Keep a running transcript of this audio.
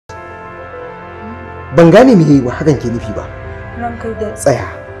ban gane me yayi wa hakan ke nufi ba. Ran kai da Tsaya.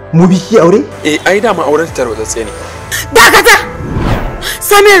 Mu biki aure? Ai dama auren ta tarwatsatse ne. Dakata!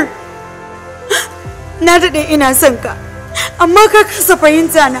 Samir! Na daɗe ina son ka. Amma ka kasa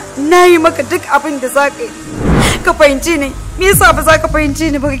fahimta na yi maka duk abin da za ka yi. Ka fahimci ni, me yasa ba za ka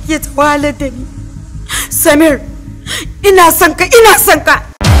fahimci ni ba kake ta wahalar da ni? Samir, ina son ka, ina son ka.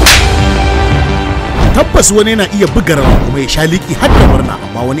 Tabbas wani yana iya buga rawa kuma ya sha liki har da murna,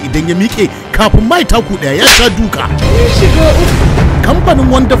 amma wani idan ya miƙe kafin mai taku daya ya sha duka. Kamfanin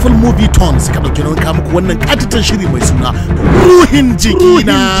Wonderful Movie Tone suka ɗauki nauyin kawo muku wannan ƙatatar shiri mai suna Ruhin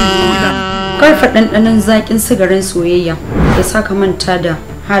Jikina. Karfa ɗanɗanon zaƙin sigarin soyayya da saka manta da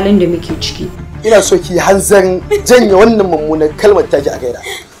halin da muke ciki. Ina so ki hanzarin janye wannan mummunar kalmar taki a gaida.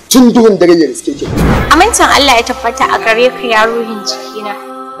 Tun duhun dare ya riske ki. Amincin Allah ya tabbata a gare ka ya ruhin jikina.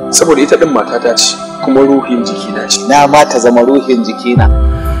 Saboda ita din matata ce kuma ruhin jikina ce. Na ma ta zama ruhin jikina.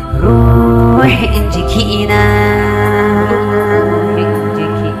 Ruhin jikina.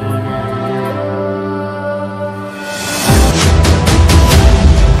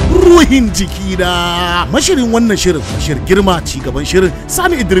 Ruhin Jikina. Mashirin wannan shirin Bashir Girma, ci gaban shirin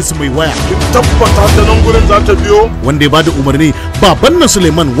Sani Idris mai waya. Tabbata ta nan gurin za ta biyo. Wanda ya bada umarni baban na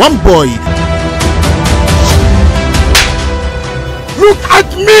Suleiman One Boy. Look at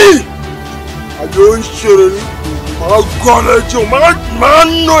me! I don't shirin my college, my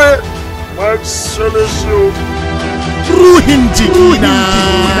man, my celestial. Ruhin Jikina.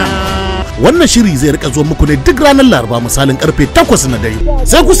 Wannan shiri zai rika zuwa muku ne duk ranar Laraba misalin karfe 8 na dare.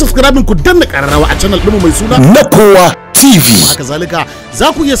 Sai ku subscribe ku danna kararrawa a channel ɗinmu mai suna Na Kowa TV. Haka zalika za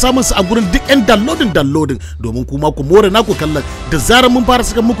ku iya samun su a gurin duk ƴan downloading domin kuma ku more naku kallon da zarar mun fara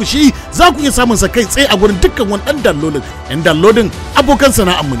saka muku shi za ku iya samun sa kai tsaye a gurin dukkan wani ɗan downloading. ƴan downloading abokan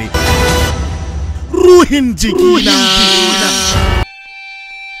sana'armu ne. Ruhin Jikina.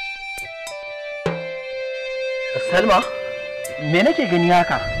 Salma, me nake gani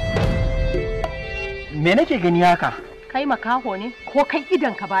haka? Me nake gani haka? Kai makaho ne ko kai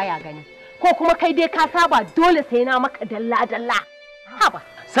idan ka baya gani ko kuma kai dai ka saba dole sai na maka dalla dalla. Haba.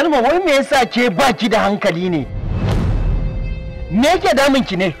 Salma, wai me yasa ke baki da hankali ne? Me yake damun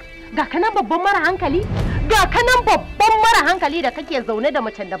ki ne? Ga kanan babban mara hankali? Ga kanan babban mara hankali da kake zaune da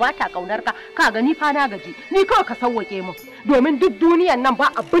macen da bata kaunar ka. Ka gani fa na gaji. Ni kawai ka sawwake min. Domin duk duniyan nan ba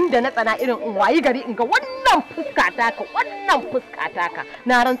abin da na tsana irin in wayi gari in ga wannan fuska taka, wannan fuska taka.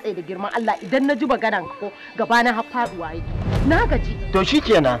 Na rantse da girman Allah idan na ji maganan ka ko gaba na har faduwa yake. Na gaji. To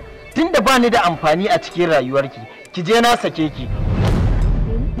shikenan, tunda bani da amfani a cikin rayuwarki, ki je na sake ki.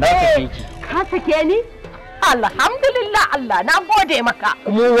 Na sake ki. Ka sake ni? Alhamdulillah Allah na gode maka.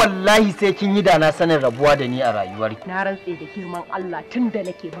 Kuma wallahi sai kin yi da na sanin rabuwa da ni a rayuwarki. Na rantse da girman Allah tun da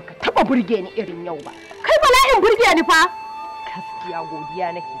nake baka taba burge ni irin yau ba. Kai bala'in burge ni fa. Gaskiya godiya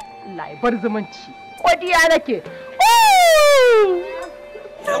nake. Allah ya bar zumunci. Godiya nake.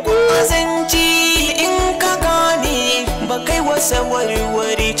 Zanci in ka gane ba kai wasa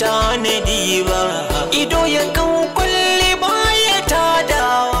warware tanadi ba. Ido ya kan kulle baya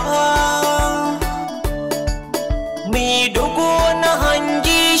tadawa. Mai dogo na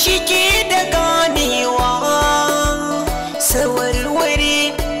hangi shi ke da ganewa.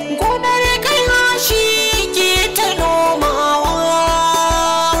 Sawarware gonar kai shi ke ta nomawa.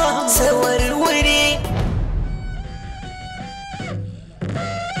 Sawarware.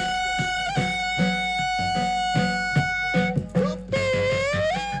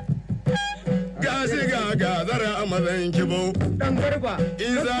 Zara a matsayin kibo dan garba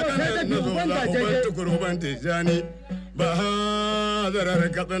iza kan na zo za ku bar tukurban tijani ba zarar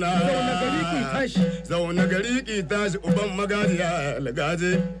katsina zaune gari ki tashi uban magajiya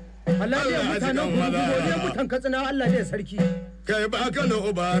lagaje Allah ya mutanen gurgudu mutan katsina Allah ya sarki kai ba kana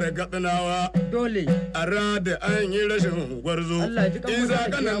ubar katsinawa dole a rada an yi rashin gwarzo iza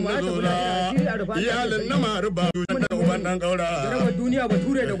kanan na zo za iyalin na maruba da uban dan kaura duniya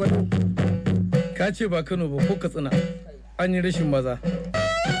bature da gwado ka ce ba Kano ba ko Katsina an yi rashin maza.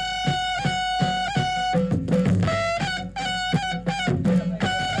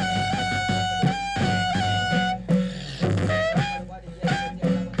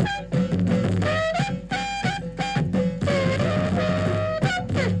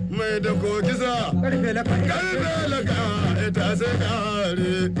 Mai da ko kisa karfe laka ita sai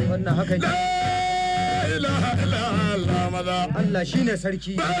kare wannan haka ne. Allah shine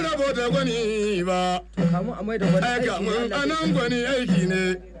sarki ba rabo da gwani ba to kamu a mai da gwani aiki mun anan gwani aiki ne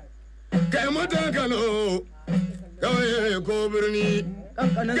kai mutan Kano kawai ko birni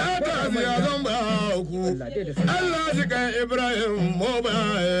gata ya zan ba ku Allah ji kan Ibrahim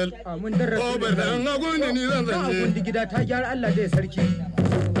mobile ko bar dan agun ni zan zance agun gida ta gyara Allah dai sarki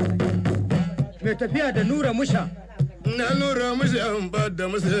mai tafiya da nura musha. Na nura musha ba da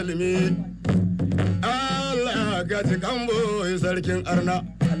musulmi. Allah ga kambo sarkin arna.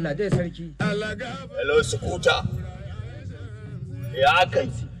 Allah dai sarki. Allah ga. Hello Sukuta. Ya kai.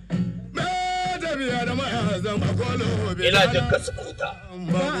 Tafiya da ma'azan bakolo. Ina jin ka Sukuta.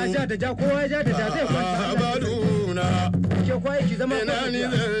 Ba a ja da ja kowa ja da ja zai kwanta. Baduna. Ke kwa yake zama ina ni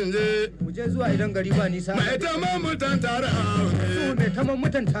zanje. Mu je zuwa idan gari ba nisa. Mai taman mutan tarauni. Su mai taman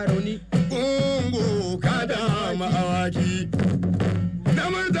mutan tarauni. Gungu kada ma'awaki. Na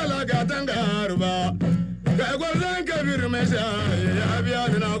murtala ga tangarba. Kai gwarzon kabir mai shayi ya biya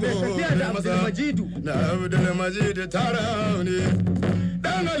da na gobe masa. Na Abdul Majid tarauni.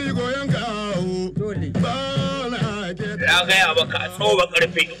 Dan Ali goyon kawo. Ba na ke. Ya gaya maka a tsoba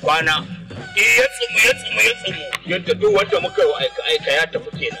karfe kwana. Ya tsumu yadda duk wanda muka yi aika ya tafi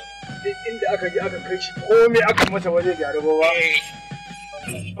kenan. Duk inda aka je aka kai shi komai aka masa waje gyaru ba.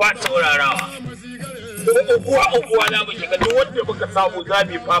 Ba saurarawa. Uwa na mu shiga duk wanda muka samu za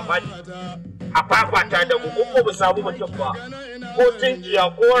mu fafata. A fafata da mu ko ba samu mutum ba. Ko tinkiya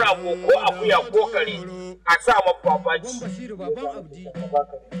ko rago ko akuya ko kare a sa mu fafaci.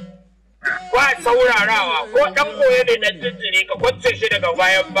 Ba saurarawa ko dan koye ne dan jinjiri ka kwance shi daga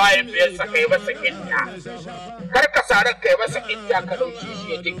bayan biyarsa kai masa kinta. Kar ka sarar kai masa kinta ka dauki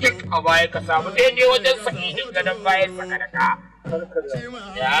shi ya dikik a baya ka samu daidai wajen sakihin gadon bayan sa kadaka.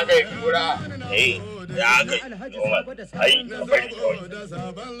 Ya ga kura ya ga normal ai bari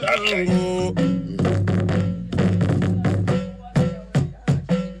kawai.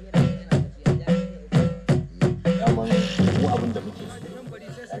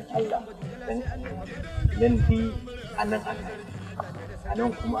 nan dai a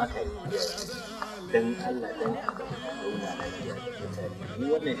nan kuma aka yi dan Allah dan aka zauna lafiya ni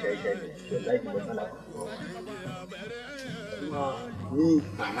wannan shaye-shaye wallahi matsala kuma ni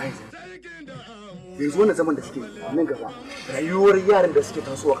ba mai yanzu wannan zaman da suke nan gaba rayuwar yaran da suke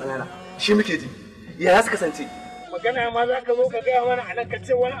tasowa kanana shi muke ji ya za su kasance magana ma za ka zo ka gaya mana anan ka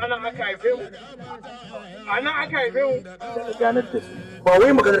ce wani anan aka haife mu anan aka haife mu da ganar da su ba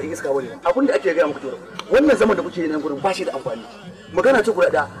wai maganar iska bane abin da ake gaya muku to wannan zaman da kuke yi nan gurin ba shi da amfani magana ce guda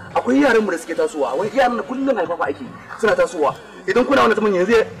da akwai yaran mu da suke tasowa wai yaran da kullun haifafa ake suna tasowa idan kuna wannan zaman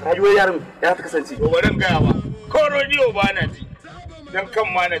yanzu rayuwar yaran ya ta kasance to bari gaya ba ko rediyo ba na ji dan kan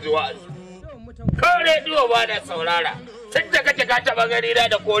ma na ji wa'azi ko rediyo ba na saurara tun da kake ka taba gari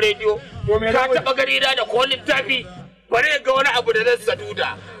da ko rediyo ka taba gari da ko littafi bare ga wani abu da zan saduda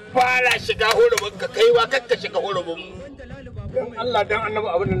fara shiga hurumin ka kaiwa kakka shiga hurumin mu dan Allah dan annabi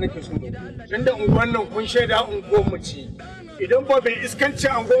abin da nake so tunda unguwan nan kun shaida unguwan mu ci idan ba bai iskanci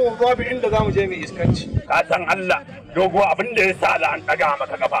unguwan ba babu inda zamu je mu iskanci ka san Allah dogo abin da ya sa an daga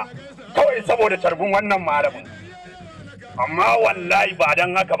maka kafa kawai saboda tarbin wannan malamin amma wallahi ba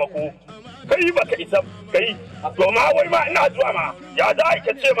dan haka ba ko kai baka isa kai to ma wai ma ina zuwa ma ya za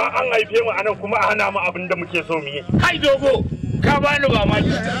ka ce ma an haife mu anan kuma a hana mu abin da muke so mu yi kai dogo ka bani ba ma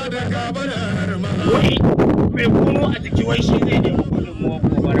wai mai kuno a jiki wai shi zai nemi kudin mu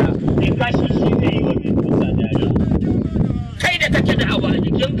gobara in kashi shi zai yi wa mai kusa dare kai da kake da abu a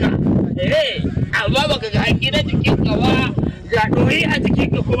jikinka amma baka ga haƙi na jikinka ba ga doyi a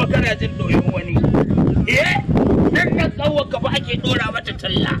jikinka kuma kana jin doyin wani nan tsawon ka ba ake dora mata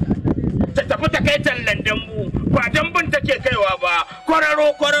talla ta tafi ta kai tallan dambu ba dambun take kaiwa ba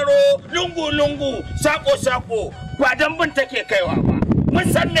kwararo lungu sako ba dambun take kaiwa ba mun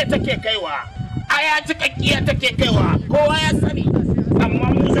san ne take kaiwa aya cikakkiya take kaiwa kowa ya sani amma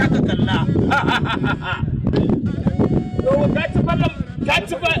mu za ka kalla ka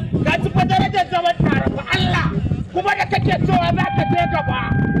ci fa darajar zaman tare fa Allah kuma da kake cewa za ka je gaba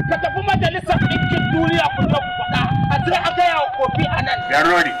ka tafi majalisar ɗinkin duniya ku zo ku faɗa a sai a gaya wa kofi a nan.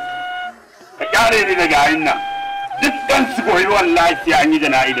 Yarori, ka kyare ni daga hayin nan dukkan su koyi wallahi sai an yi da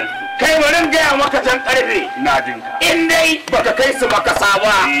na'idan su. Kai bari gaya maka can ƙarfe. Na jin ka. In dai baka kai su makasa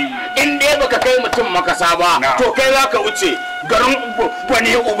ba, in dai baka kai mutum makasa ba, to kai za ka wuce garin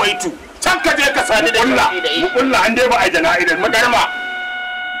gwani ubaitu. Can ka je ka sani da mu kulla an dai ba a yi da na'idan mu darma.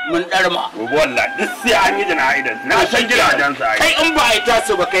 Mun darma. Wallahi duk sai an yi da na'idan su. Na san gidajen sa. Kai in ba a yi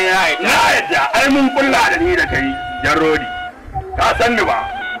tasu ba kai ya yi. Na yadda ai mun kulla da ni da kai Yarodi. Ka san ni ba.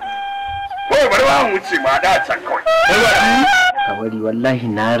 Kawai bari ba mu wuce ma da can kawai. Kabari wallahi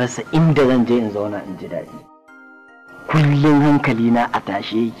na rasa inda zan je in zauna in ji daɗi. Kullum hankali na a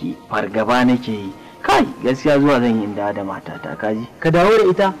tashe yake fargaba nake yi. Kai gaskiya zuwa zan yi inda da matata kaji. Ka dawo da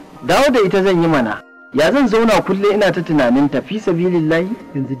ita? Dawo da ita zan yi mana. Ya zan zauna kullum ina ta tunanin tafi sabilillahi.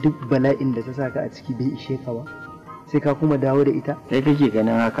 Yanzu duk bala'in da ta saka a ciki bai ishe ka ba. Sai ka kuma dawo da ita? Sai kake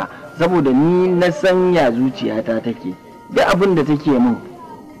ganin haka saboda ni na san ya zuciyata take. Duk abin da take min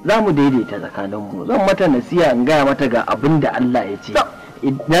za mu daidaita tsakaninmu, zan mata nasiha in gaya mata ga abin da Allah ya ce.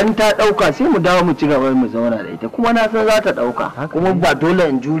 Idan ta ɗauka sai mu dawo mu ci gaba mu zauna da ita, kuma na san za ta ɗauka, kuma ba dole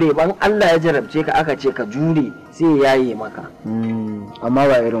in jure ban Allah ya jarabce ka aka ce ka jure sai ya yaye maka. Amma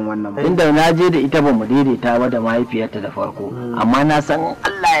ba irin wannan ba. Inda na je da ita ba mu daidaita ba da mahaifiyarta da farko, amma na san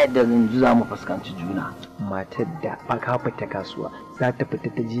Allah yadda yanzu za mu fuskanci juna. Matar da baka fita kasuwa za ta fita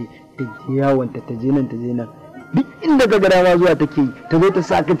ta je yawon ta je nan ta je nan, duk inda ka gada ma zuwa take yi, ta zo ta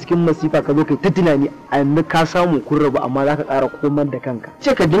sa ka cikin masifa ka zo kai ta tunani a yanzu ka samu kun rabu amma za ka ƙara komar da kanka.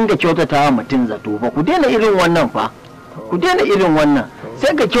 Ce ka dinga kyautata wa mutum zato fa, ku daina irin wannan fa, ku daina irin wannan,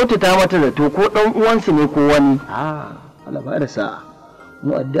 sai ka kyautata mata zato ko ɗan uwansu ne ko wani. Allah ba da sa'a,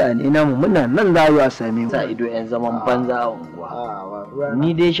 mu addu'a ne namu muna nan za a same mu. Sa ido yan zaman banza a unguwa.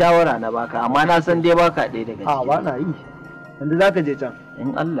 Ni dai shawara na baka, amma na san dai baka ɗaya daga ciki. Ba na yi. Yanzu za ka je can.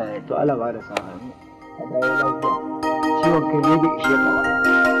 In Allah ya to Allah ba da sa'a. A dawo lafiya. Ciwon kai ne bai ishe ka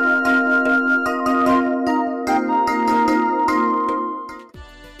ba.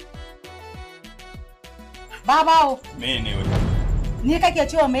 Babawo. Me ne wata? Ni kake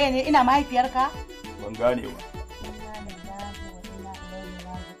cewa me ne ina mahaifiyarka? Ban gane ba.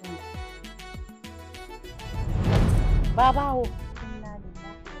 Babawo.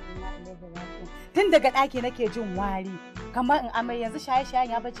 Tun daga ɗaki nake jin wari kamar in amai, yanzu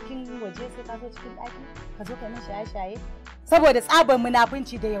shaye-shayen ya bar cikin waje sai ka zo cikin ɗaki ka zo ka min shaye-shaye saboda tsabar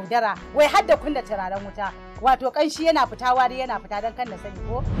munafunci da yaudara, wai har da kunna turaren wuta, wato kanshi yana fita wari yana fita dan kan na sani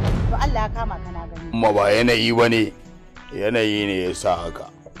ko to Allah ya kama kana gani. Amma ba yanayi bane, yanayi ne ya sa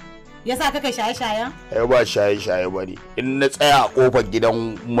haka. Ya sa kaka shaye-shayen? Ai ba shaye-shaye bane, in na tsaya a kofar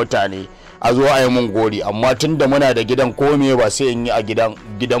gidan mutane a zo a yi mun gori, amma tunda muna da gidan komai ba sai in yi a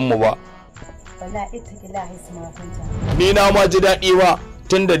gidanmu ba. Ni na ma ji daɗi ba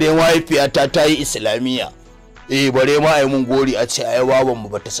tunda dai mahaifiyata ta yi islamiyya, bare ma a yi mun gori a ce ai babanmu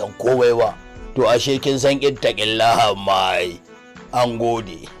ba ta san komai ba, to ashe kin san ittaqillaha mai an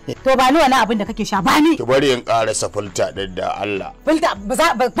gode. To ba ni wani abin da kake sha, ba ni. Ki bari in ƙarasa fulta ɗin da Allah. Fulta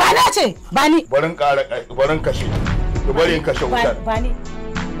ba na ce ba ni. Barin kashe, ki bari in kashe wutar. Ba ni.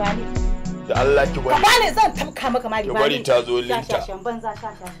 Da Allah ki bari. Ba ni zan tabka maka mari, ki bari ta zo linta. Shashashan banza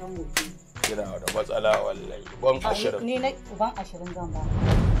shashashan wofi. Kina da matsala wallahi, ban 20. Ni na ban 20 zan ba.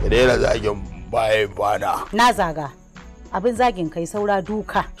 Ki daina zagin baya bana. Na zaga. Abin zagin kai saura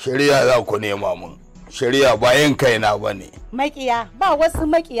duka. Shari'a za ku nema mun. Shari'a bayan kaina bane. Makiya, ba wasu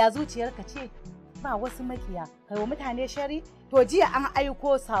makiya zuciyarka ce. Ba wasu makiya. Kai wa mutane shari? To jiya an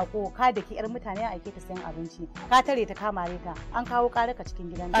aiko sako ka da ki yar mutane a aike ta sayan abinci. Ka tare ta kamare ta. An kawo karaka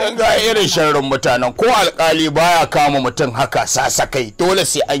cikin gidan. Kin ga irin sharrin mutanen, ko alkali baya kama mutum haka sasakai, dole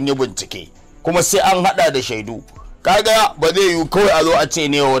sai an yi bincike. Kuma sai an hada da shaidu. Kaga ba zai yi kawai a zo a ce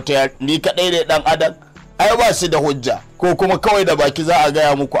ne wata ni kadai ne dan adam. Ai ba su da hujja, ko kuma kawai da baki za a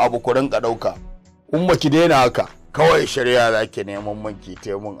gaya muku abu ku rinka dauka. Umma ki daina haka, kawai shari'a za ki neman mun ki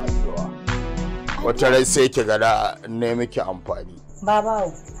te mun addu'a. Wata rai sai ki gada ne miki amfani.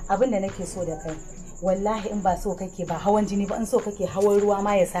 Babawo, abin da nake so da kai, wallahi in ba so kake ba hawan jini ba, in so kake hawan ruwa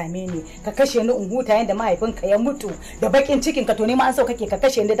ma ya same ni, ka kashe ni in huta yanda mahaifinka ya mutu da bakin cikin ka, to ni ma an so kake ka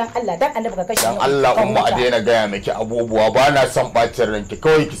kashe ni dan Allah, dan Annabi ka kashe ni. Dan Allah umma a daina gaya miki abubuwa, ba na son bacin ranki,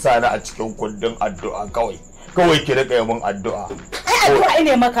 kawai ki sani a cikin kundin addu'a kawai. Kawai ki rika yi min addu'a. Ai addu'a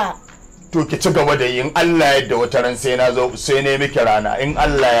ne maka. To ki ci gaba da yin Allah yadda wata ran sai na zo sai ne miki rana in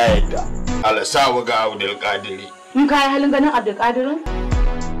Allah ya yadda. Allah sa mu ga Abdul Qadiri. In kai halin ganin Abdul Qadirin?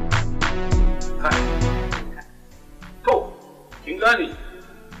 To, kin gane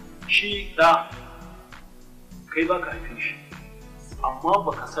shi da kai baka haifin shi, amma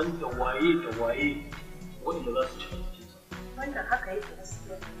baka san da waye wanda za su ci cikinsa. Wanda haka yake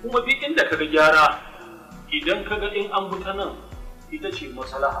gaskiya. Kuma duk inda kaga gyara, idan kaga in an buta nan ita ce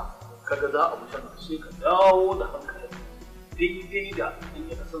maslaha, kaga za a buta nan sai ka dawo da hankali daidai da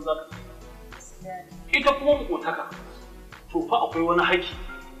inda ka san za ka ci. Ita kuma makotaka, to fa akwai wani haƙƙi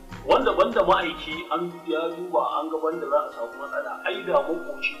wanda banda ma'aiki an ya duba an ga banda za a samu matsala, ai da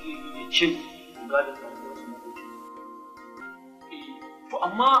makoci zai iya cin gadin ɗan uwansa makoci. To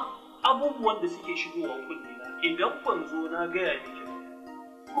amma abubuwan da suke shigowa kunne na idan ban zo na gaya miki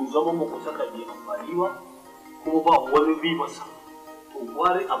to zama makotaka bai amfani ba kuma ba wani ribarsa, to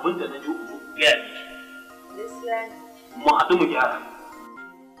gwari abin da na ji uzo gaya miki. Mu haɗu mu gyara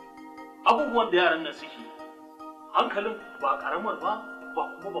abubuwan da yaran nan suke, hankalin ba ƙaramar ba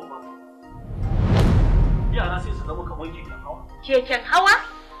kuma babban ba. Yara sai su zama kamar keken hawa. Keken hawa?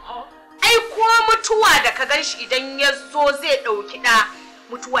 Ai ko mutuwa da ka gan shi idan ya zo zai ɗauki ɗa,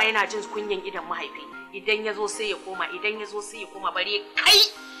 mutuwa yana jin kunyan idan mahaifi. Idan ya zo sai ya koma, idan ya zo sai ya koma, bare kai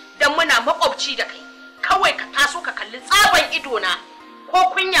dan muna makwabci da kai. Kawai ka taso ka kalli tsaban idona. ko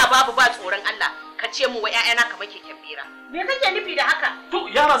kunya babu ba tsoron Allah ka ce mu wa ƴaƴana kamar keken bera. Me kake nufi da haka? To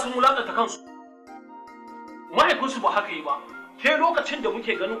yara sun wulakanta kansu. Mahaifinsu ba haka yi ba. Ke lokacin da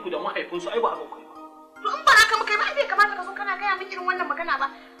muke ganin ku da mahaifinsu ai ba haka kai ba. To in ba haka muka yi ba bai kamata ka zo kana gaya min irin wannan magana ba.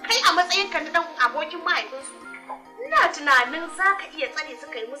 Kai a matsayin ka na dan abokin mahaifinsu. Ina tunanin za ka iya tsare su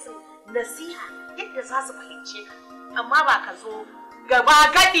kai musu nasiha yadda za su fahimce ka. Amma ba ka zo gaba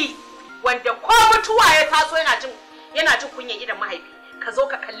gadi wanda ko mutuwa ya taso yana jin kunyan idan mahaifi. Ka zo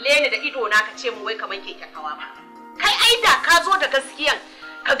ka kalle ni da ido na ka ce mu wai kamar keken hawa ba. Kai ai da ka zo da gaskiyan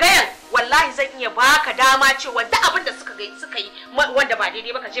ka gayan wallahi zan iya baka dama cewa duk abin da suka yi wanda ba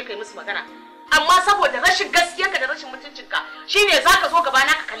daidai ba ka je kai musu magana. Amma saboda rashin gaskiyarka da rashin mutuncinka shine zaka zo gaba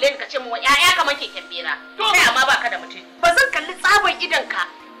na ka kalle ni ka ce mu ƴaƴa kamar keken bera. Kai amma baka da mutunci. Ba zan kalli tsaban idanka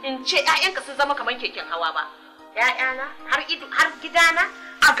in ce ƴaƴanka sun zama kamar keken hawa ba. ƴaƴana har gidana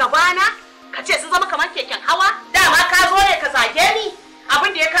a gabana ka ce sun zama kamar keken hawa. Dama ka zo ne ka zage ni.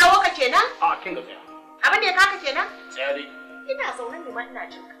 Abin da ya kawo ka kenan? A kin ga tsaya. Abin da ya kawo ka kenan? Tsaya dai. Ina zaune ne ma ina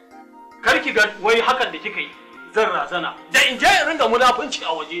jin ka. Kar ki ga wai hakan da kika yi zan razana. Da in je in ringa munafunci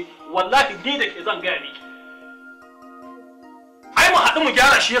a waje wallahi ni da ke zan gaya miki. Ai mu haɗu mu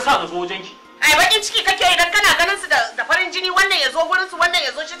gyara shi yasa na zo wajen ki. Ai bakin ciki kake idan kana ganin su da farin jini wannan ya zo gurin su wannan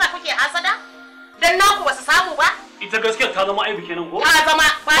ya zo shi za kuke hasada? Dan naku ba su samu ba? Ita gaskiya ta zama aibu kenan ko? Ta zama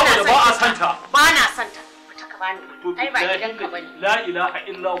ba na santa. Ba na santa. Ai ba gidanka bane. La ilaha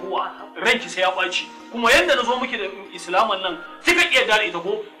illa huwa ranki sai ya ɓaci kuma yanda nazo miki da islaman nan kika iya dare ita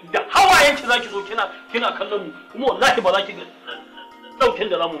ko da hawayenki zaki zo kina kallon mu kuma wallahi ba za ki daukin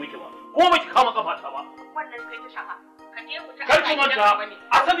da zamu miki ba ko baki kama kafata ba. Wannan kai ta shafa. Ka je ku ta kar ki manta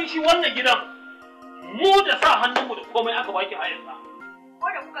asali shi wannan gidan mu da sa hannunmu da komai aka baki hayansa. Ko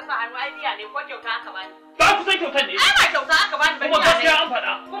da kuka sa hannu ai biya ne ko kyauta aka bani. Ba ku san kyautar ne. Ai ba kyauta aka bani ba. Kuma gaskiya an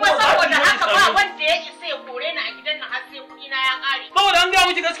faɗa. Kuma saboda haka ba wanda ya isa ya kore ni a gidan nan har sai kuɗi na ya ƙare. Saboda an gaya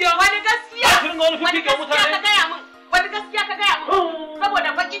miki gaskiya. Wani gaskiya. Ba kin ga wani fifi ga mutane. Wani gaskiya ka gaya min. Wani gaskiya ka gaya min. Saboda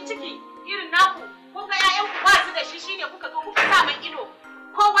bakin ciki irin naku kun ga ƴaƴanku ba su da shi shine kuka zo kuka sa man ido.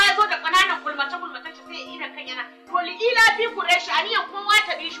 Kowa ya zo da ƙananan gulmace shi sai idan kan yana. To li'ila fi kureshi aniyan kowa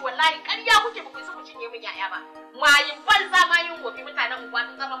ta bi shi wallahi ƙarya kuke ba ku isa ku cinye min ƴaƴa ba. Mayin banza mayin wofi mutanen unguwa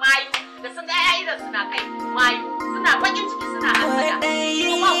sun zama mayu da sun ga ƴaƴa idan suna kai mayu suna bakin ciki suna hasada.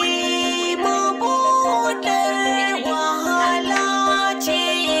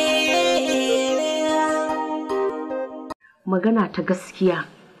 Magana ta gaskiya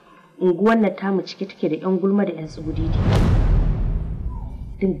unguwan nan tamu cike take da ƴan gulma da ƴan tsugudidi.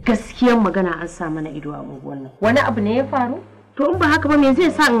 Din gaskiyan magana an sa mana ido a unguwan nan. Wani abu ne ya faru? To in ba haka ba me zai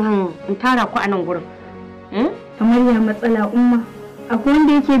sa in tara ku a nan gurin? Kamar ya matsala umma. Akwai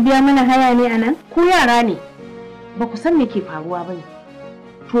wanda yake biya mana haya ne a nan? Ku yara ne. Ba ku san me ke faruwa ba ne.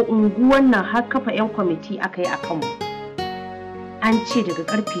 To unguwan nan har kafa 'yan kwamiti aka yi a kanmu. An ce daga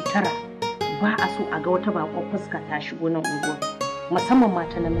karfe 9 ba a so a ga wata bakon fuska ta shigo nan unguwar. Musamman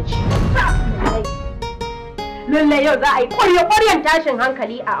mata namiji. Lallai yau za a yi ƙwarya-ƙwaryan tashin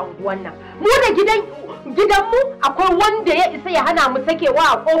hankali a unguwan nan. Mu da gidanmu akwai wanda ya isa ya hana mu sakewa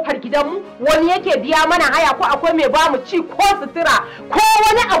a kofar gidanmu, wani yake biya mana haya ko akwai mai ba mu ci ko sutura ko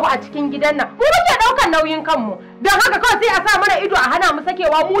wani abu a cikin gidan nan. Mu muke ɗaukar nauyin kanmu. Don haka kawai sai a sa mana ido a hana mu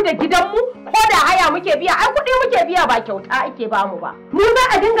sakewa mu da gidanmu ko da haya muke biya ai kuɗi muke biya ba kyauta ake ba mu ba. Mu za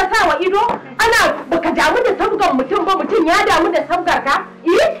a dinga sa wa ido ana baka damu da sabgar mutum ba mutum ya damu da sabgar ka?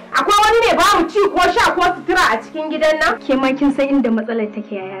 Akwai wani mai ba mu ci ko sha ko sutura a cikin gidan nan? Ke ma kin san inda matsalar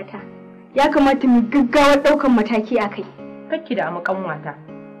take yayata. Ya kamata mu gaggawar ɗaukan mataki a kai. Kakki da amukan wata.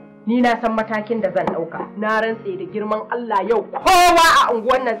 Ni na san matakin da zan ɗauka. Na rantse da girman Allah yau kowa a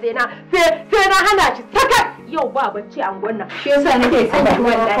unguwan nan sai na hana shi sakat. Yau ba bacci a unguwan nan. Shi yasa nake son ki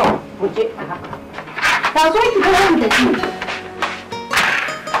wallahi. Muje. Ta so ki kawo mu tafi.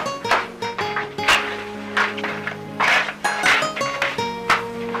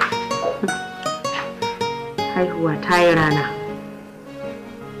 Haihuwa ta yi rana.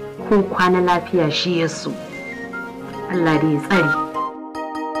 Kun kwana lafiya shi ya so. Allah da ya tsare.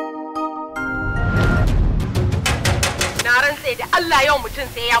 Na rantse da Allah yau mutum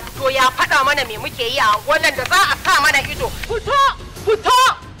sai ya fito ya faɗa mana me muke yi a wannan da za a sa mana ido. Fito!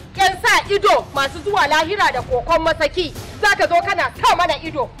 Yan sa ido masu zuwa lahira da kokon masaki. Za ka zo kana sa mana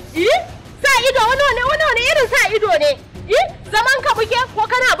ido. Sa ido wani irin sa ido ne. Zaman ka muke ko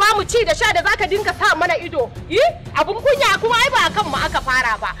kana ba mu ci da sha da zaka dinga sa mana ido. Abun kunya kuma ai ba kan mu aka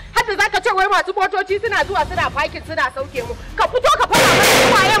fara ba. Hadda zaka ce wai masu motoci suna zuwa suna fakin suna sauke mu. Ka fito ka fara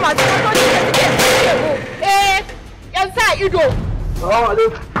mana waye masu motoci da suke sauke mu. Yan sa ido. Assalamu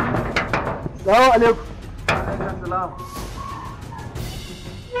alaikum. Assalamu alaikum.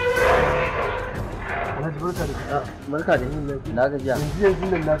 Alhaji barka da barka da yin lafiya. Na gajiya. Yanzu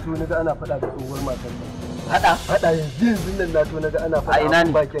nan na so naga ana faɗa da tsohuwar matan nan. Faɗa yanzu nan na so naga ana faɗa. A ina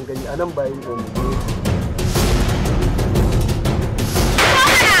ne? Bakin gani a nan bayan gani.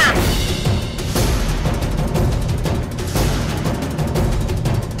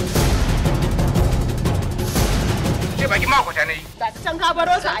 Ce baki makwata ne. Ga can ka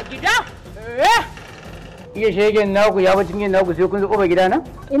baro su a gida? Iya shegen naku ya bacin yin naku sai kun zo ƙofar gida na?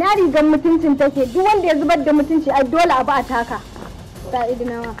 Ina rigar mutuncin take duk wanda ya zubar da mutunci ai dole a ba a taka. Ta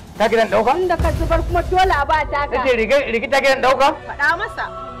idinawa. Ta gidan ɗauka? Inda ka zubar kuma dole a ba a taka. Kace rigar ta gidan ɗauka? Faɗa masa.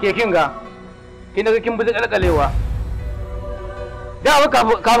 Ke kin ga? Kin daga kin buzi kalkalewa. Da abu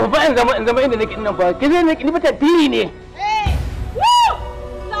kafin fa in zama inda nake nan fa. Kin zai ni fata tiri ne.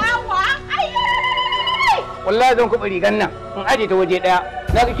 Wallahi zan kuɓa rigan nan in aje ta waje ɗaya.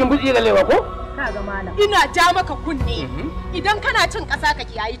 Na ga kin buzi kalkalewa ko? Kaga malam. Ina ja maka kunne. Idan kana cin ƙasa ka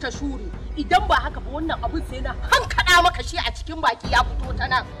kiyayi ta shuri. Idan ba haka ba wannan abun sai na hankada maka shi a cikin baki ya fito ta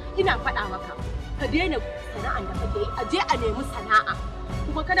nan. Ina faɗa maka. Ka daina sana'an da kake yi, a je a nemi sana'a.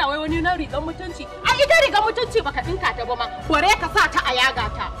 Kuma kana wai wani na rigar mutunci. Ai ita rigar mutunci baka dinka ta ba ma. Bare ka sa ta a yaga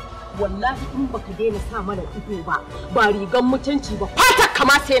ta. Wallahi in baka daina sa mana ido ba rigar mutunci ba. Fatar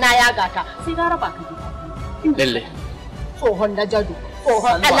kama sai na yaga ta. Sai na raba ka gida. Lalle. Tsohon na jadu.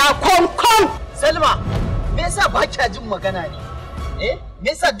 Tsohon ala kon. Salma, me yasa ba kya jin magana ne? Me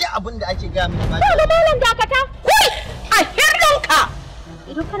yasa duk abin da ake gaya miki ba kya? Dole malam dakata. Kai a hirrinka.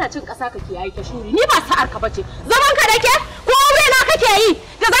 Idan kana cin ƙasa ka kiyaye ta shuri, ni ba sa'ar ka bace. Zaman ka dake ko aure na kake yi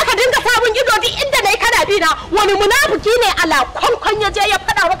da zaka dinga sabon ido duk inda nayi kana bi na. Wani munafiki ne ala kwankwan ya je ya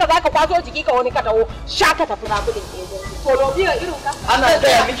fada maka zaka kwaso jiki ka wani ka taho shaka tafi na gudun keje. Solo biya irin ka. Ana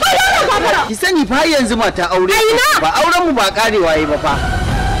gaya miki. Ki sani fa yanzu mata aure. Ba auren mu ba karewa yi ba fa.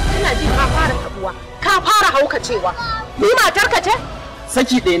 Ina ji ka fara tabuwa, ka fara haukacewa. Ni matar ka ce?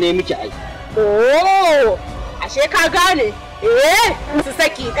 Saki ɗaya ne miki ai. Oh, ashe ka gane. Su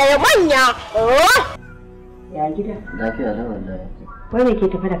saki ɗaya manya. Ya gida? Lafiya da wallahi. Wai me ke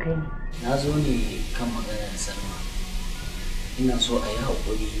tafi da kai ne? Na zo ne kan maganar Salma. Ina so a yi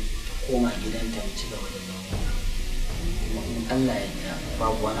haƙuri ta koma gidanta mu ci gaba da zama. Kuma in Allah ya yarda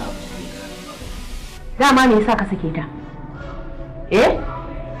babu wani abu da ya gano. Dama me yasa ka sake ta?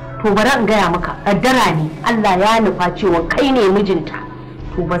 To bari in gaya maka, kaddara ne Allah ya nufa cewa kai ne mijinta.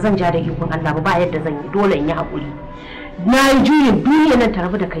 To ba zan ja da ikon Allah ba yadda zan yi, dole in yi haƙuri. Na yi juyin duniya nan ta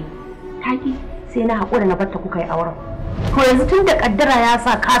rabu da kai. Taki sai na haƙura na barta kuka yi auren. To yanzu tun da kaddara ya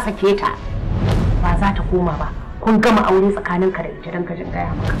sa ka sake ta, ba za ta koma ba. Kun gama aure tsakaninka da ita don ka jin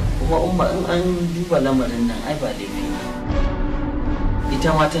gaya maka. Kuma umma in an duba lamarin nan ai ba laifi ne. Ita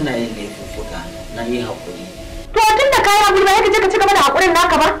ma tana yin laifuffuka, na yi haƙuri. To tun da kayi haƙuri ba ya ka je ka ci gaba da haƙurin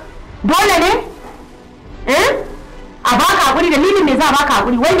naka ba? Dole ne? A baka haƙuri dalilin me za a baka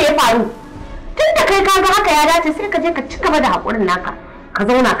haƙuri wanda ya faru? Tun da kai ka ga haka ya dace sai ka je ka ci gaba da haƙurin naka. Ka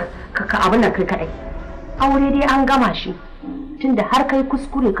zauna ka abin nan kai kaɗai. Aure dai an gama shi. Tun da har kai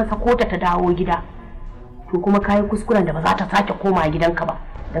kuskure ka sako ta dawo gida. To kuma kayi kuskuren da ba za ta sake koma gidanka ba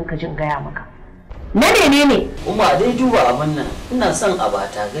don ka jin gaya maka. Na ne? Umma dai duba abin nan ina son a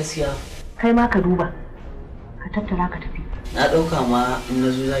bata gaskiya. Kai ma ka duba. Ka tattara ka tafi. Na ɗauka ma in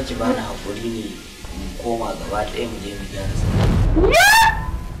na zo za ki bani haƙuri ne mu koma gaba ɗaya mu je mu gyara sa.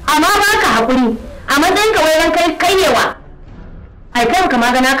 Amma ba ka haƙuri a matsayin ka wayan kai yawa. Ai kai ka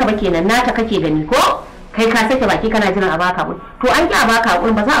magana ka ba kenan nata kake gani ko? Kai ka sake baki kana jiran a baka haƙuri. To an ki a baka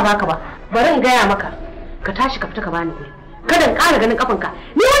haƙuri ba za a baka ba. Bari in gaya maka ka tashi ka fita ka bani kuɗi. Kada in ƙara ganin kafanka.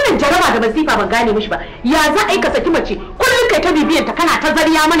 Ni wannan jaraba da masifa ban gane mishi ba. Ya za a yi ka saki mace kullum kai ta bibiyanta kana ta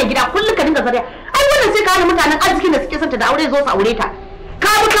zariya mana gida kullum ka dinga zariya. Ai wannan sai ka hana mutanen arzikin da suke son ta da aure zo su aure ta. Ka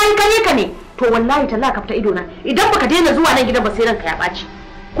bi kayan kane ka ne. To wallahi tallahi ka fita ido na. Idan baka daina zuwa nan gidan ba sai ranka ya ɓaci.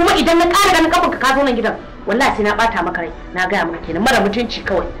 Kuma idan na ƙara ganin kafanka ka zo nan gidan wallahi sai na ɓata maka rai. Na gaya maka kenan mara mutunci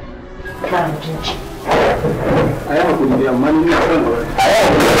kawai. Mara mutunci. A yi hakuri amma ni ina son aure. A yi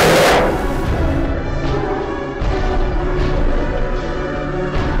hakuri.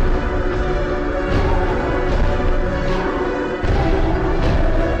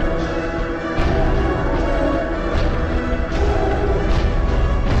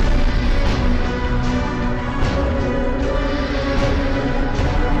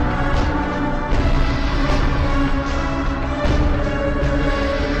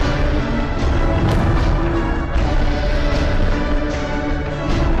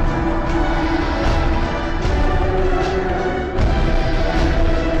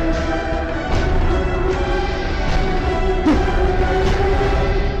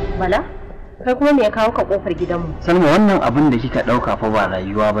 Bala, kai kuma me ya kawo ka kofar gidanmu? Salma wannan abin da kika ɗauka fa ba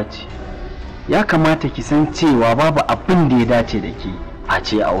rayuwa ba ce. Ya kamata ki san cewa babu abin da ya dace da ke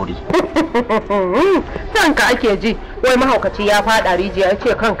face aure. Kanka ake ji, wai mahaukaci ya fada rijiya ya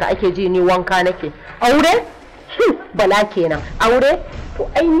ce kanka ake ji, ni wanka nake. Aure? Bala kenan. Aure? To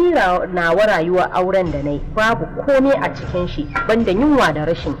ai ni nawa rayuwa auren da nayi babu komai a cikin shi banda yunwa da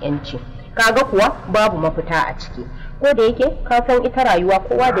rashin yanci. Kaga kuwa babu mafita a ciki. Ko da yake ka san ita rayuwa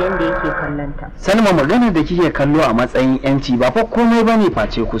kowa da yanda yake kallanta. Salma, maganar da kike kallo a matsayin yanci ba fa komai bane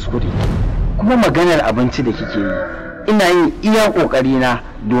face kuskure. Kuma maganar abinci da kike yi, ina yin iya kokari na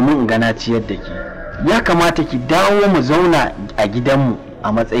domin in gana ciyar da ke. Ya kamata ki dawo mu zauna a gidanmu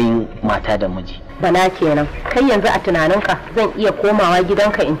a matsayin mata da miji. Bala kenan. Kai yanzu a tunaninka zan iya komawa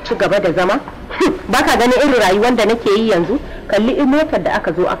gidanka in ci gaba da zama? Baka ganin irin rayuwar da nake yi yanzu? Kalli in motar da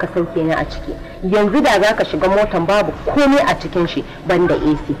aka zo aka sauke ni a ciki. Yanzu da za ka shiga motar babu komai a cikin shi banda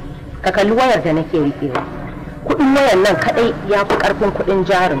AC. Ka kalli wayar da nake riƙewa. Kuɗin wayar nan kaɗai ya fi ƙarfin kuɗin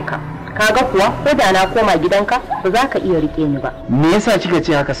jarinka. Kaga kuwa ko da na koma gidanka ba za ka iya rike ni ba. Me yasa kika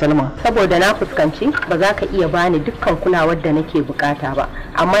ce haka, Salma? Saboda na fuskanci ba za ka iya bani dukkan kulawar da nake bukata ba,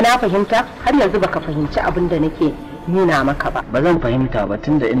 amma na fahimta har yanzu baka fahimci abin da nake nuna maka ba. Ba zan fahimta ba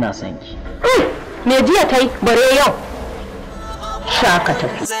tunda ina son ki. Me jiya tai bare yau? Shaka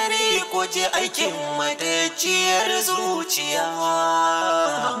tafi. Zari ko je aikin mataciyar zuciya,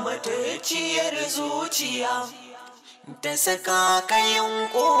 mataciyar zuciya. Da saka kayan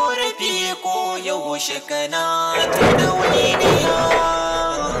korafi ko yaushe kana ta dauniya.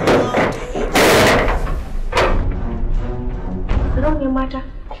 Rauni mata,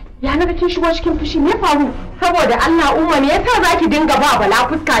 ya naga kin shigo cikin fushi, me faru? Saboda Allah Umma, me yasa zaki dinga ba Bala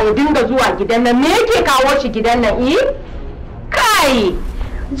fuska ya dinga zuwa gidan nan? Me yake kawo shi gidan nan? Kai!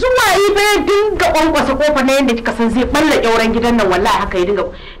 Zuwa yi bai dinga kwankwasa kofar na yadda kika san zai balla kyauran gidan nan, wallahi haka ya dinga.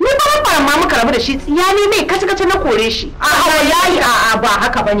 Ni ba ma muka rabu da shi, tsiyani ne kace na kore shi. A'a ba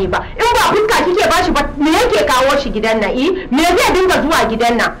haka bane ba. In ba fuska kike bashi ba, me yake kawo shi gidan nan? Me zai dinga zuwa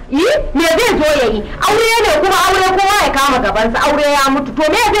gidan nan? Me zai zo yayi? Aure ne kuma aure kowa ya kama gabansa, aure ya mutu. To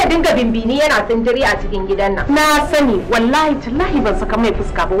me zai dinga bimbini yana sindiri a cikin gidan nan? Na sani, wallahi tallahi ban saka mai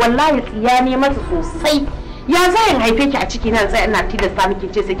fuska ba, wallahi tsiyani masa sosai. Ya za in haife ki a ciki nan sai ina tilasta miki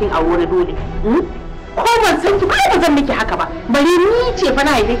ce sai kin aure dole. Ko ban san ki ba zan miki haka ba. Bari ni ce fa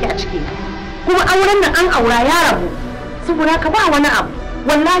na haife ki a ciki. Kuma auren nan an aura ya rabu. Saboda ka ba wani abu.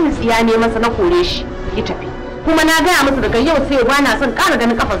 Wallahi tsiya ne masa na kore shi ki tafi. Kuma na gaya masa daga yau sai ba na son ƙara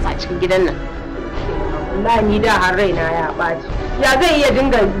ganin kafarsa a cikin gidan nan. Wallahi ni da har raina ya ɓaci. Ya zai iya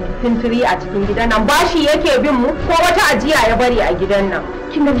dinga tintiri a cikin gidan nan? Bashi yake bin mu ko wata ajiya ya bari a gidan nan?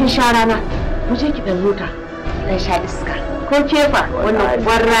 Kin ga kin sha rana. Mu je ki dan huta. Dan sha iska ko kefa wannan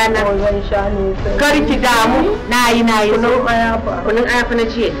uban rana kar ki damu nayi kunun ayafa na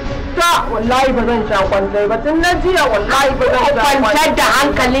jiya to wallahi ba zan sha kwantai ba tun na jiya wallahi ba zan sha kwantar da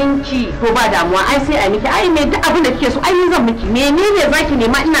hankalinki to ba damuwa ai sai a miki ai me duk abin da kike so ai zan miki menene zaki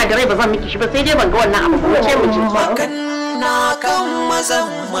nema ina da rai ba zan miki shi ba sai dai ban ga wannan abu ko ce mu ji na kan mazan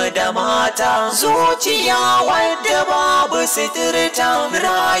mu da mata zuciya wadda babu sitirta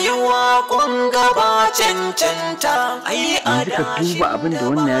rayuwa kun gaba cancanta ai a da duba abin da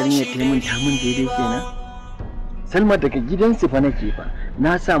wannan yarinya ta yi ta mun daidai kenan. Salma, daga gidansu fa nake fa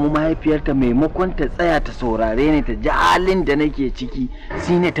na samu mahaifiyarta maimakon ta tsaya ta saurare ni ta ji halin da nake ciki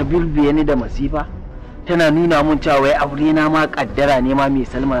shine ta bilbiye ni da masifa, tana nuna mun cewa wai aure na ma kaddara ne ma mai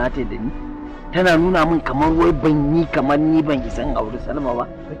Salma za ta yi da ni, tana nuna min kamar wai ban yi kamar ni ban isan aure Salma ba.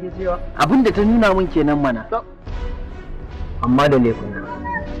 Abinda ta nuna min kenan mana. Amma da laifin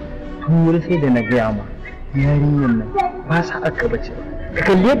tun wuri sai da na gaya ma yarinyar nan ba sa aka bace ba. Ka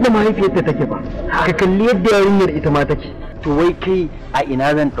kalli yadda mahaifiyarta take ba, ka kalli yadda yarinyar ita ma take. To wai kai a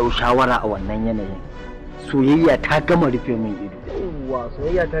ina zan ɗau shawara a wannan yanayin? Soyayya ta gama rufe min ido. Yawwa,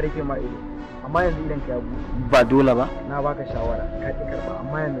 soyayya ta rufe ma ido. Amma yanzu idan ka yabu ba dole ba. Na baka shawara ka ki karba,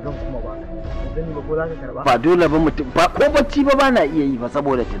 amma yanzu zan kuma baka. Zan ba ko za ka karba? Ba dole ba mutum ba ko bacci ba na iya yi ba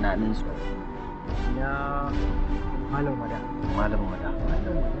saboda tunanin su. Ya malam wada. Malam wada.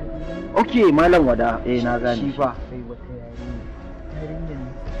 Okay, malam wada. Na gane. Shi fa sai wata yarinya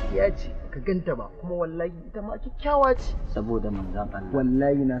ya ce ka ganta ba, kuma wallahi ita ma kyakkyawa ce. Saboda manzon Allah.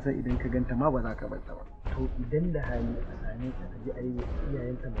 Wallahi na san idan ka ganta ma ba za ka bar ta ba. To idan da hali a same ka ji ayi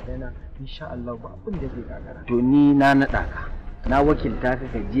iyayenta magana, insha Allah ba abin da zai gagara. To ni na naɗa ka, na wakilta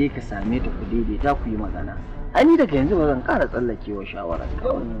ka je ka same ta ku daidaita ku yi magana. Ani daga yanzu ba zan ƙara tsallakewa shawarar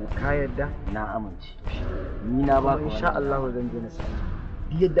ka yarda? Na amince. Ni na ba ka insha Allah zan je na sani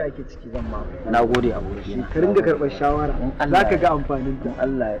yadda ake ciki zan ma. Na gode abokina. Ka ringa karɓar shawara, za ka ga amfanin ta.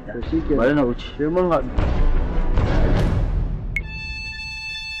 Allah ya ta. To shikenan. Bari na wuce. Sai mun haɗu.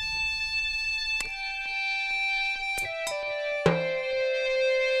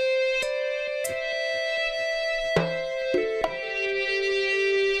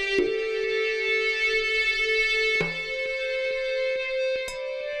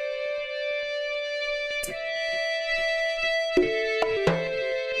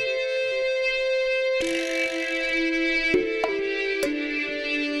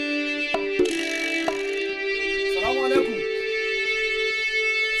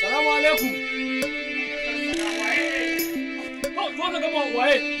 alaikum. Zo ka gama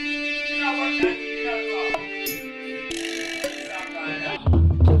waye.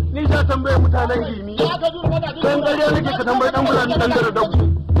 Ni za tambaye mutanen gimi. Dan gariya nake ka tambayi dan bulani dan da dabu.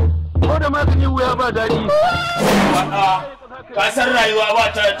 Ko da magani wuya ba dadi. Ka san rayuwa ba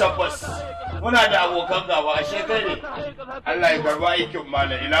ta tabbas. Muna da abokan gaba ashe kai ne. Allah ya karba aikin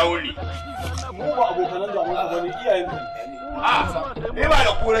mala ila wuri. Mu ba abokan gaban ka bane iyayen ka. Ni ba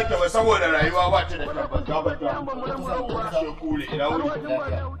da kure ke ba saboda rayuwa ba ta da tabbas ga ba ta. Ashe kure ila wuri.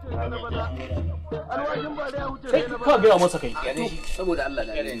 Sai ka ga masa kai. Saboda Allah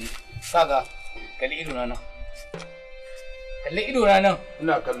da ni. Kaga kalli ido na nan. Kalli ido na nan.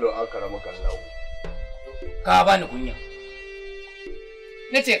 Ina kallo akara maka lawo. Ka bani kunya.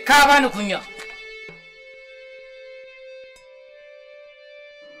 Nace ka bani kunya.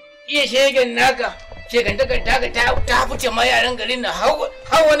 Iya shegen naka, shegan taka ta fice ma yaran garin nan har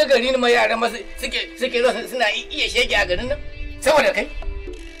wani gari ma yaran ma suke zuwa suna iya shege a garin nan saboda kai.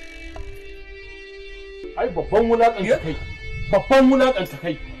 Ai babban wulakanta kai. Babban wulakanta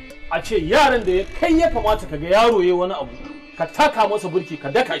kai. A ce yaran da kai ya kamata ka ga yaro yayi wani abu, ka taka masa burki ka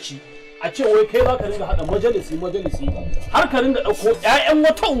daka shi. A ce wai kai za ka ringa haɗa majalisi har ka ringa ɗauko 'ya'yan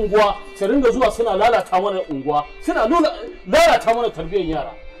wata unguwa su ringa zuwa suna lalata mana unguwa suna lalata mana tarbiyyar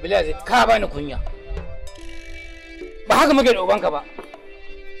yara. Bilazi ka bani kunya. Ba haka muke da ubanka ba.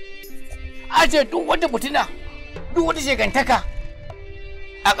 A ce duk wata fitina, duk wata shekantaka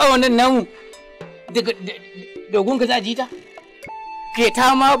a ƙawanan namu dogon ka za ji ta? Ke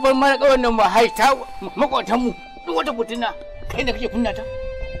ta ma bar mana ƙawanan ba hai ta makwatanmu duk wata fitina kai da kake kunna ta.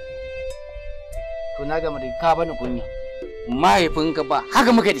 To na gama da ka bani kunya. Mahaifinka ba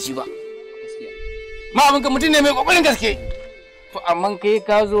haka muke da shi ba. Mahaifinka mutum ne mai ƙoƙarin gaske. To amma kai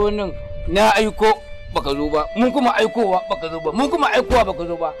ka zo nan na aiko baka zo ba mun kuma aikowa baka zo ba mun kuma aikowa baka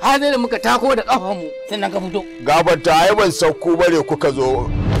zo ba har da muka tako da kafan mu sannan ka fito. Gabata ai ban sauko bare kuka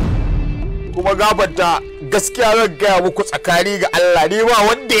zo kuma gabata gaskiya zan gaya muku tsakani ga Allah ni ba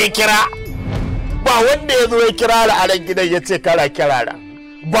wanda ya kira ba wanda ya zo ya kira da aran gidan ya ce kara kirara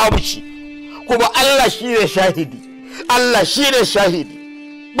babu shi kuma Allah shi ne shahidi Allah shi ne shahidi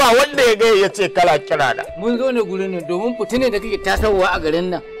ba wanda ya gaya ya ce kala kira da. Mun zo ne gurin nan domin fitine da kake tasowa a garin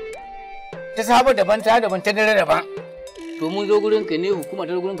nan. Ta saba daban ta daban ta dare daban. To mun zo gurin ka ne hukuma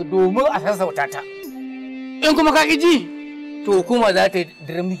ta gurin ka domin a sassauta ta. In kuma ka ji to hukuma za ta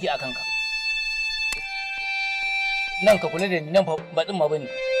dare miki a kanka. Nan ka kula da ni nan ba tsin ma bane.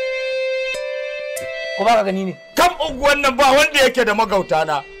 Ko ba ka gani ne? Kam unguwan nan ba wanda yake da magauta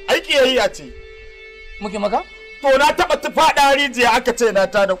na. Aiki yayi a ce. Muke maka? To na taɓa faɗa rijiya aka ce na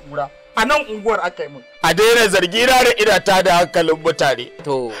ta da ƙura a nan unguwar aka yi min. A daina zargi na da ina ta da hankalin mutane.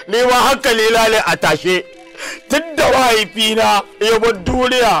 To. Ni ma hankali lale a tashe. Tun da mahaifina ya bar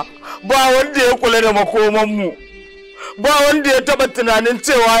duniya ba wanda ya kula da makomanmu. Ba wanda ya taɓa tunanin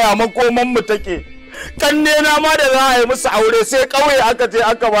cewa ya makomanmu take. Kanne na ma da za a yi musu aure sai ƙauye aka je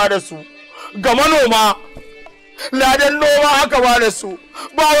aka ba da su. Ga manoma. Ladan noma aka ba da su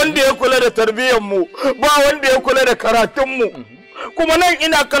ba wanda ya kula da tarbiyyarmu ba wanda ya kula da karatunmu kuma nan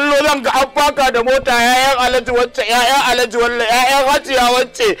ina kallo zan ga an faka da mota yayan alaji wacce yayan alaji wallahi yayan hajiya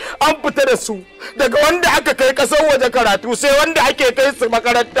wacce an fita da su daga wanda aka kai kasar waje karatu sai wanda ake kai su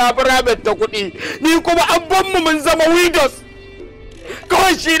makaranta private ta kuɗi ni kuma an ban mu mun zama widows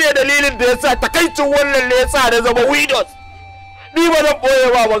kawai shi ne dalilin da yasa takaicin wannan ne yasa da zama widows ni ba zan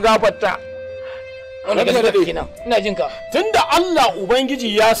boye ba gafarta. Ina jin ka. Tunda Allah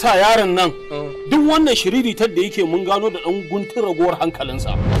Ubangiji ya sa yaron nan duk wannan shiriritar da yake mun gano da ɗan guntun ragowar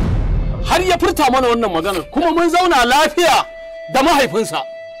hankalinsa. Har ya furta mana wannan maganar kuma mun zauna lafiya da mahaifinsa.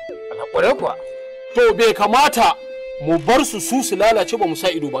 Ƙwarai kuwa. To bai kamata mu bar su lalace ba mu sa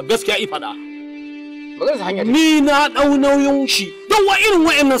ido ba gaskiya ifada. Ni na ɗau nauyin shi don wa irin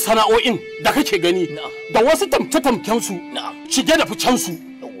wa'annan sana'o'in da kake gani da wasu tamke-tamken su shige da ficen su.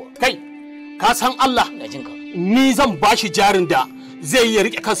 Kai ka san Allah ni zan bashi jarin da zai yi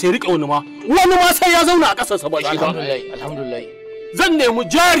rike kansa ya rike wani ma sai ya zauna a ƙasarsa ba shi ba. Alhamdulillah. Zan nemi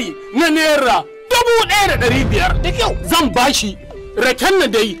jari na naira 1,500 da kyau zan bashi raken na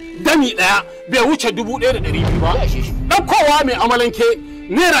dai dami ɗaya bai wuce 1,200 ba. Ɗaukowa mai amalanke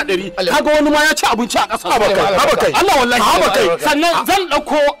naira 100 kaga wani ma ya ci abinci a ƙasa. Allah wallahi sannan zan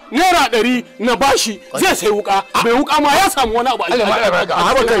ɗauko naira 100 na bashi zai sai wuka mai wuka ma ya samu wani abu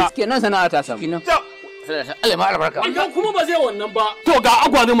a kenan sana'a ta samu. Allah ma albarka. Idan kuma ba zai wannan ba to ga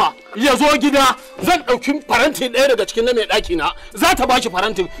agwaluma ya zo gida zan ɗauki faranti ɗaya daga cikin na mai ɗaki na za ta bashi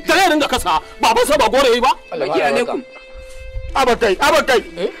farantin da zai ringa kasa babansa ba gore yi ba. Abakai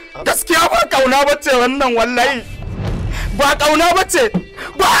gaskiya ba kauna bace wannan wallahi ba kauna bace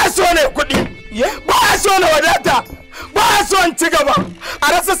ba a so ne kuɗi ba a so ne wadata ba a so in ci gaba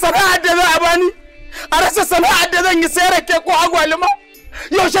a rasa sana'ar da za a bani a rasa sana'ar da zan yi sai rake ko agwaluma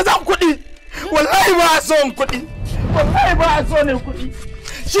yaushe zan kuɗi wallahi ba a so in kuɗi wallahi ba a so ne kuɗi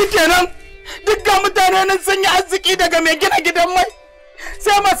shikenan dukkan mutane nan sun yi arziki daga mai gina gidan mai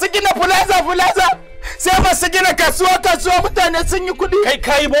sai masu gina fulaza sai masu gina kasuwa mutane sun yi kuɗi kai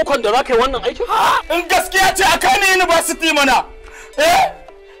kayi bokon da za ka yi wannan aikin in gaskiya ce a kai ni university mana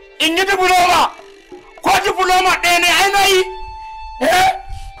in yi diploma ko diploma ɗaya ne ai na yi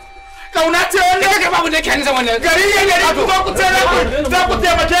kauna ce wani daga babu da ke nisa wannan gari ya gari ku zo ku ce za ku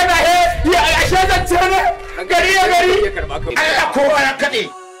taimake na ya ashe zance ne gari ya gari Allah kowa ya kaɗe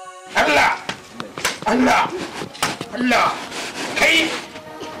Allah kai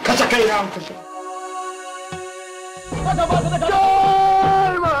kashe kai na kashe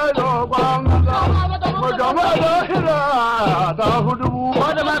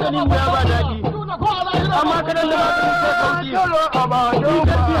amma kadan da maganin sai sauki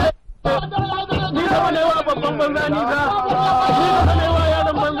ni da wani wa babban banza ni ka ni da wani wa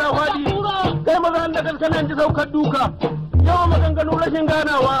yaron banza fadi kai maza da kankanan ji saukar duka yawan maganganu rashin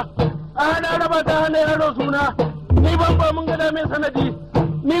ganawa a hana raba ta hana yaro suna ni ban ba mun gada mai sanadi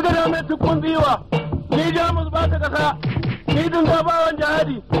ni gada mai tukun tsiwa ni jamus ba ta kasa ni dinga bawan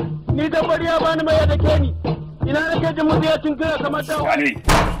jihadi ni dabbar ya bani mai da ke ni ina nake jin mutsiyacin kira kamar ta wani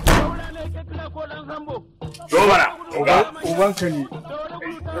Dobara, ubanka ne.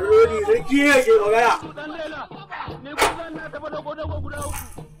 Rodi, sarki ne ke magana.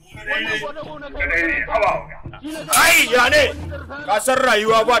 Ai, ya ne, kasar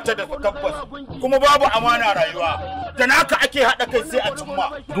rayuwa ba ta da tabbas, kuma babu amana rayuwa. Da naka ake haɗa kai sai a cimma.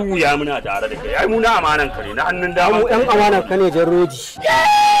 duk ya muna tare da kai, ai mu na amanan ka ne, na hannun dama. Mu ɗan amanan ka ne jan rodi.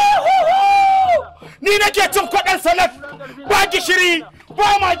 Ni nake cin kwaɗan salad, ba gishiri,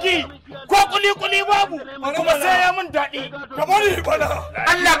 ba magi, ko kuli babu, kuma sai ya mun daɗi. Ka bari bana.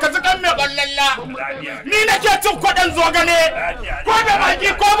 Allah ka zikan mai ballalla. Ni nake cin kwaɗan zogale, ko da magi,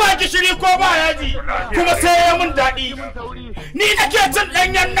 ko ba gishiri, ko ba yaji, kuma sai ya mun daɗi. Ni nake cin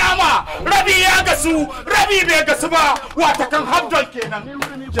ɗanyen nama, rabi ya gasu, rabi bai gasu ba, wata kan habdon kenan.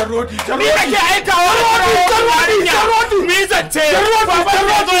 Jarrodi. Ni nake aikawa jarrodi. Mi zance. Baba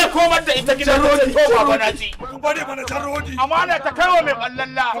ya zo ya komar da ita gidan rodi. Ko baba na ci. Ka bari mana jarrodi. Amana ta kaiwa mai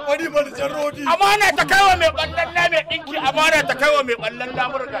ballalla. Ka bari mana jarrodi. Amana ta kaiwa mai ballalla mai dinki. Amana ta kaiwa mai ballalla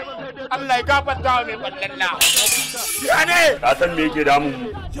murgayi. Allah ya gafarta wa mai ballalla. Ya ne? Ka san me yake damu?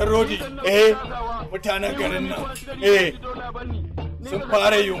 Jarrodi. Mutanen garin nan. Sun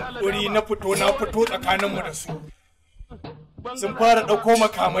fara yunkuri na fito tsakaninmu da su. Sun fara ɗauko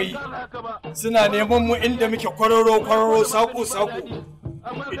makamai suna neman mu inda muke kwararo sako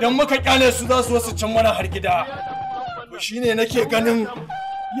idan muka kyale su za su wasu cin mana har gida to shine nake ganin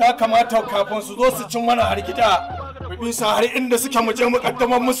ya kamata kafin su zo su cin mana har gida mu bisa har inda suke mu je mu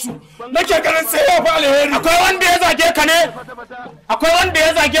kaddamar musu nake ganin sai ya fa alheri. Akwai wanda ya zage ka ne? Akwai wanda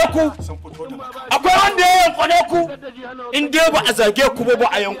ya zage ku? Akwai wanda ya yankone ku? In dai ba a zage ku ba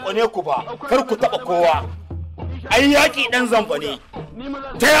a yankone ku ba kar ku taɓa kowa. Ai yaƙi ɗan zamba ne,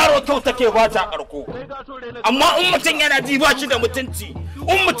 ta yaro kyau take ba ta ƙarko. Amma in mutum yana ji ba shi da mutunci,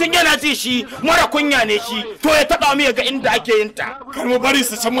 in mutum yana ji shi mara kunya ne shi, to ya taɓa mu ya ga inda ake yin ta. Kar mu bari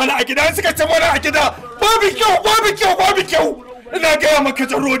su can mana a gida, suka can mana a gida, babu kyau. Ina gaya maka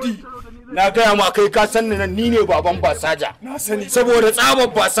Jarrodi. Na gaya ma kai ka san ni ne baban Basaja. Na sani. Saboda tsabar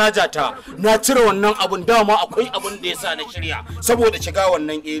Basaja ta, na cire wannan abun dama akwai abun da yasa na shirya. Saboda shiga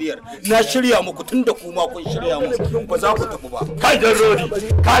wannan eriyar, na shirya muku tunda kuma kun shirya muku, ba za ku tafi ba. Kai Jarrodi,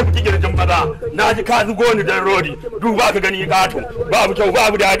 ka fi girgin maza, na ji ka zugo ni Jarrodi, duba ka gani ƙato, babu kyau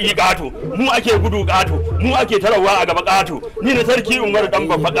babu daɗi ƙato, mu ake gudu ƙato, mu ake tarawa a gaba ƙato, ni na sarki Umar dan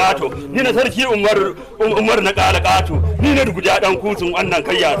babba ƙato, ni na sarki Umar na ƙala ƙato, ni na duguja dan kutun wannan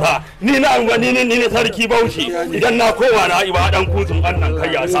kayyata, ni na sarki Bauchi idan na kowa na iba dan kutun wannan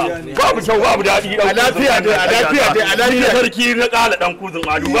kayyasa, babu kyau babu daɗi dan lafiya dai ni na sarki na ƙala dan kutun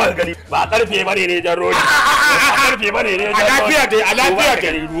a duba ka gani ba karfe bane ne Jarrodi, ba karfe bane ne Jarrodi, a lafiya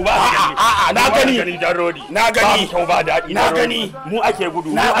dai duba ka na gani Jarrodi, na gani kyau ba daɗi na gani mu ake gudu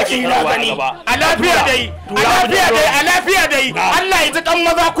mu ake na gani a lafiya dai Allah ya ji kan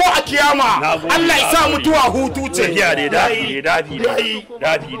maza ko a kiyama Allah ya sa mutuwa hutu ce ya dai dafi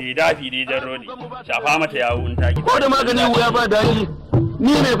dai Jarrodi, shafa mata yawo in ta ko da magani wuya ba daɗi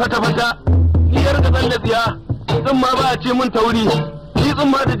ni mai fata ni yar ga tsalle tsiya tsin ma ba a ce mun tauri ni tsin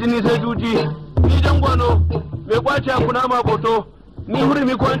ma da jini sai juji ni jangwano mai kwace kuna ma boto ni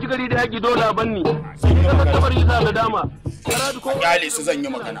hurumi ko an ci gari da yaƙi dole a banni ni zama tabar isa da dama kyale su zan yi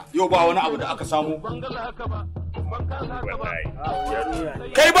magana yau ba wani abu da aka samu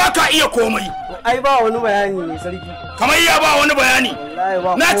kai ba ka iya komai. Ai ba wani bayani ne sarki. Kamar iya ba wani bayani.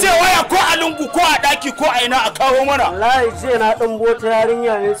 Na ce waya ko a lungu ko a daki ko a ina a kawo mana. Wallahi ce na dan bota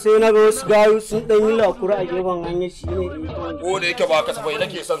yarinya ne sai na ga wasu gayu sun dan yi lakura a gefen hanya shine. Ko da yake ba kasafai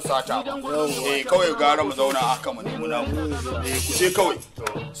nake son sata ba. Kawai gara mu zauna haka mu nemi namu. Ku je kawai.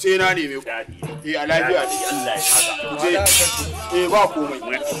 Sai na neme ku. A lafiya ne. Allah ya saka. Ku je. Ba komai.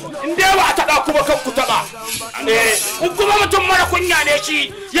 In dai ba a taɓa kuma kan ku taɓa. In kuma mutum mara kunya ne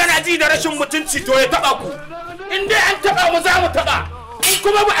shi yana ji da rashin mutunci to ya taɓa ku. In dai an taɓa mu za mu taɓa. In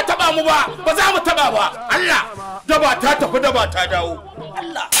kuma ba a taɓa mu ba za mu taɓa ba. Allah daba ta tafi daba ta dawo.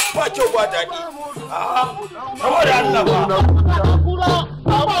 Allah ba kyau ba daɗi. Saboda Allah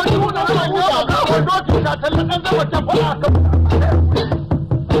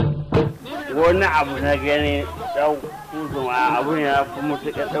wani abu na gani ɗan kuzuma abu ya fi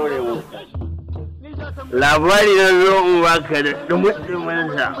mutuƙa ɗaure mu. Labari na zo in baka da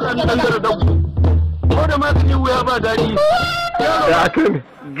ɗumuɗuminsa. Ko da ma su yi wuya ba daɗi. Da aka ne.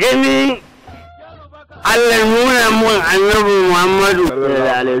 Gani Allah nuna mun annabi Muhammadu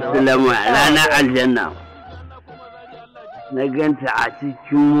sallallahu alaihi wasallam a ranar aljanna. Na ganta a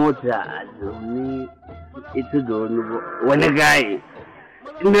cikin mota a zaune ita da wani gaye.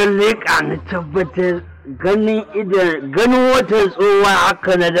 Na leƙa na tabbatar ganin watan tsohuwa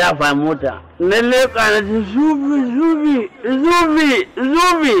haka na dafa mota. Na leƙa na ta zubi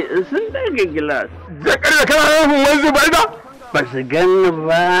sun daga gilas. Jakar da kana nufin wani zubar da? Ba su gani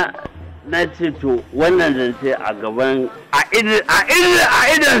ba. Na ce to wannan zance a gaban a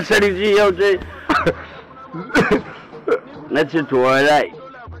idan sarki yau sai na ce to wallahi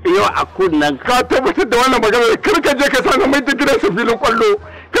yau a kunnan ka tabbatar da wannan magana kar ka je ka sa na mai da gidansa filin kwallo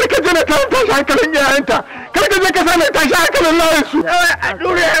kar ka je na tashi hankalin iyayenta kar ka je ka sa na tashi hankalin layin su a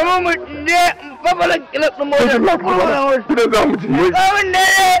dure mu je babalan kilas din mota da za mu je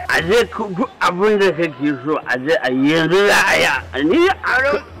a je abin da kake so a je a yanzu za a yi ni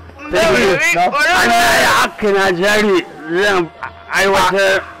ana ya haka na jari zan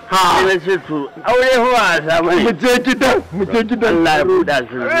aiwatar na ce to aure huwa a samu ne mu je gidan Allah ya buɗa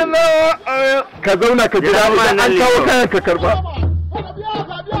su ka zauna ka jira an kawo kayan ka karba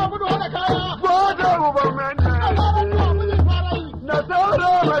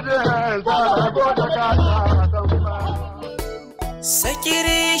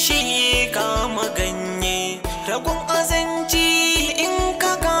sakire shi kama ganye ragon azanci in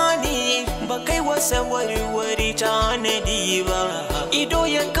ka gane ba kai wasa warware tanadi ba ido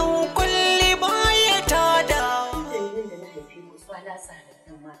ya kawo kulli ba ya tada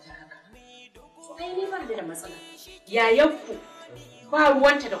ni ban da matsala yayanku ba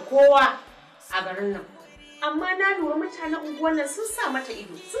ruwanta da kowa a garin nan amma na lura mutanen unguwar nan sun sa mata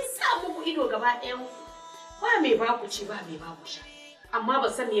ido sun sa muku ido gaba ɗayan ba mai baku ci ba mai baku sha amma ba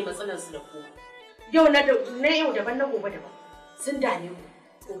san me matsalar su da kowa yau na yau daban na gobe daban sun dame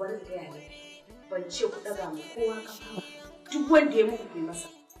ku to bari ku gaya ne ban ce ku daga mu kowa kafa duk wanda ya muku kai masa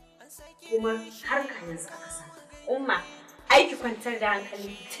kuma har ka yanzu aka sa umma aiki kwantar da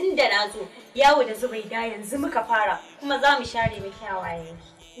hankali tun da na zo yawo da zubai da yanzu muka fara kuma za mu share miki hawaye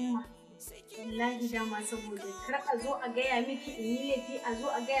umma wallahi dama saboda kar a zo a gaya miki in yi laifi a zo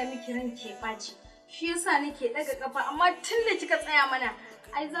a gaya miki ran ke ɓaci shi yasa nake daga kafa amma tun da kika tsaya mana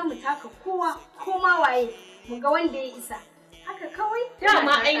ai za mu taka kowa ko ma waye mu ga wanda ya isa haka kawai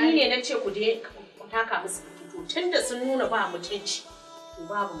dama aini ne na ce ku je ku taka musu fito tunda sun nuna ba mutunci to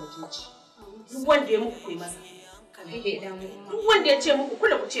babu mutunci duk wanda ya muku kai masa duk wanda ya ce muku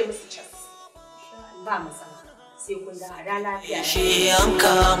kula ku ce musu cas ba matsala sai kun da hada lafiya shi an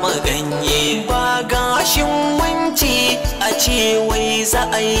kama ganye ba gashin wanci a ce wai za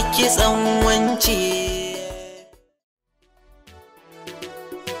a yi kitsan wanci